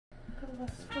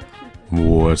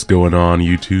What's going on,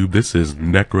 YouTube? This is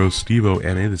Necrostevo,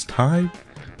 and it is time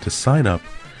to sign up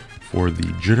for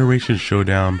the Generation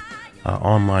Showdown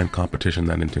online competition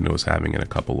that Nintendo is having in a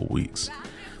couple of weeks.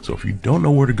 So if you don't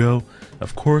know where to go,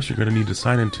 of course you're going to need to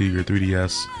sign into your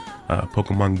 3DS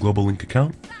Pokemon Global Link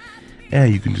account,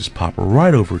 and you can just pop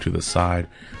right over to the side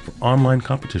for online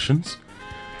competitions.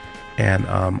 And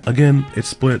again, it's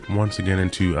split once again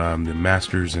into the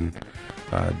Masters and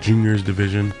Juniors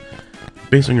division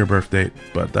based on your birth date,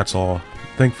 but that's all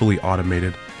thankfully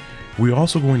automated. We're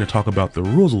also going to talk about the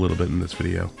rules a little bit in this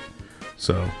video.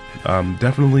 So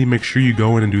definitely make sure you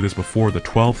go in and do this before the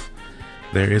 12th.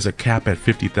 There is a cap at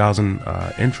 50,000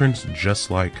 entrants,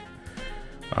 just like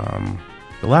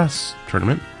the last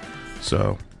tournament.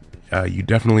 So you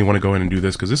definitely want to go in and do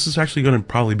this, because this is actually going to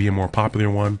probably be a more popular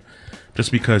one,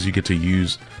 just because you get to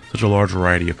use such a large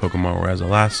variety of Pokemon, whereas the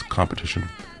last competition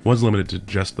was limited to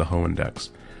just the Hoenn Dex.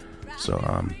 So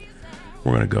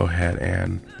we're going to go ahead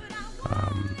and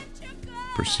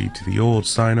proceed to the old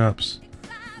sign-ups.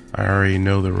 I already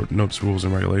know the notes, rules,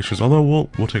 and regulations, although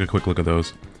we'll take a quick look at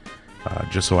those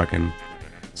just so I can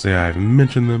say I've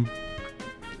mentioned them.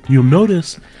 You'll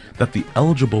notice that the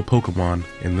eligible Pokemon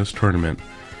in this tournament,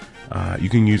 you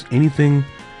can use anything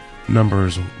number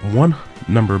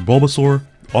Bulbasaur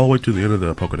all the way to the end of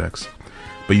the Pokedex,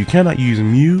 but you cannot use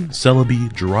Mew,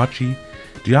 Celebi, Jirachi,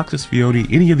 Deoxys,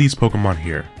 Phione, any of these Pokemon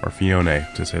here, or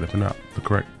Phione to say the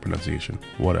correct pronunciation,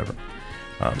 whatever.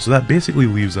 So that basically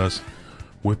leaves us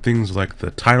with things like the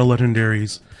title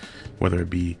legendaries, whether it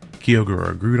be Kyogre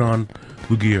or Groudon,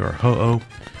 Lugia or Ho-Oh.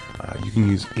 You can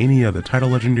use any of the title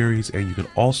legendaries, and you can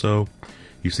also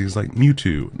use things like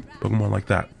Mewtwo, Pokemon like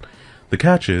that. The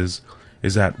catch is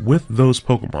that with those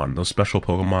Pokemon, those special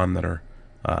Pokemon that are,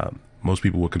 most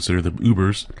people would consider them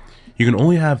Ubers, you can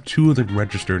only have 2 of them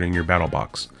registered in your battle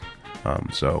box.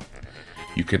 So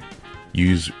you could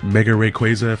use Mega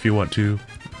Rayquaza if you want to,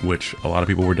 which a lot of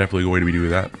people were definitely going to be doing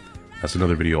that. That's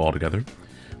another video altogether.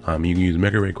 You can use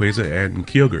Mega Rayquaza and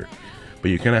Kyogre,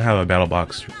 but you cannot have a battle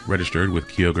box registered with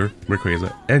Kyogre,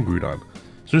 Rayquaza, and Groudon.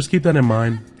 So just keep that in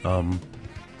mind.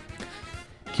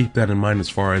 Keep that in mind as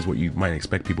far as what you might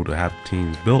expect people to have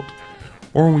teams built,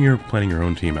 or when you're planning your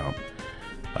own team out.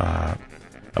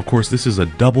 Of course, this is a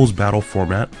doubles battle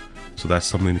format, so that's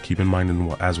something to keep in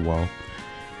mind as well.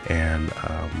 And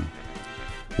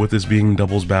with this being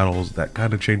doubles battles, that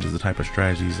kind of changes the type of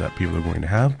strategies that people are going to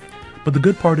have. But the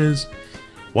good part is,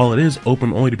 while it is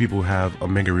open only to people who have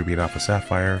Omega Ruby and Alpha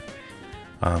Sapphire,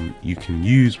 you can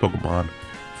use Pokemon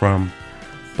from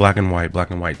Black and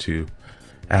White 2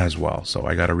 as well. So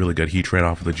I got a really good Heatran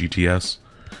off of the GTS,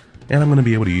 and I'm going to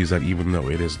be able to use that even though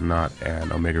it is not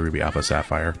an Omega Ruby Alpha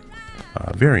Sapphire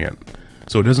variant.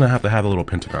 So it does not have to have a little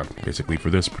pentagon, basically, for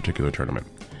this particular tournament.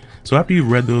 So after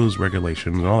you've read those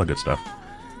regulations and all that good stuff,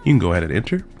 you can go ahead and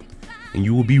enter, and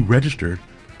you will be registered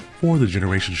for the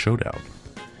Generation Showdown.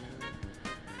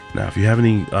 Now, if you have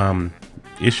any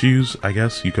issues, I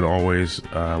guess you can always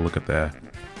look at the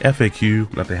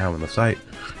FAQ that they have on the site,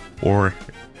 or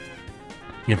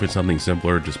if it's something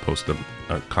simpler, just post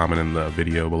a comment in the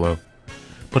video below.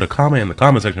 Put a comment in the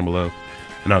comment section below,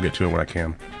 and I'll get to it when I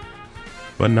can.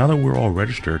 But now that we're all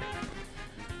registered,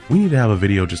 we need to have a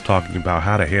video just talking about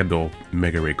how to handle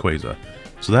Mega Rayquaza.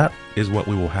 So that is what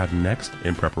we will have next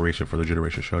in preparation for the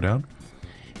Generation Showdown.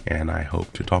 And I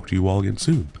hope to talk to you all again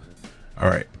soon.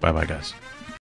 Alright, bye bye guys.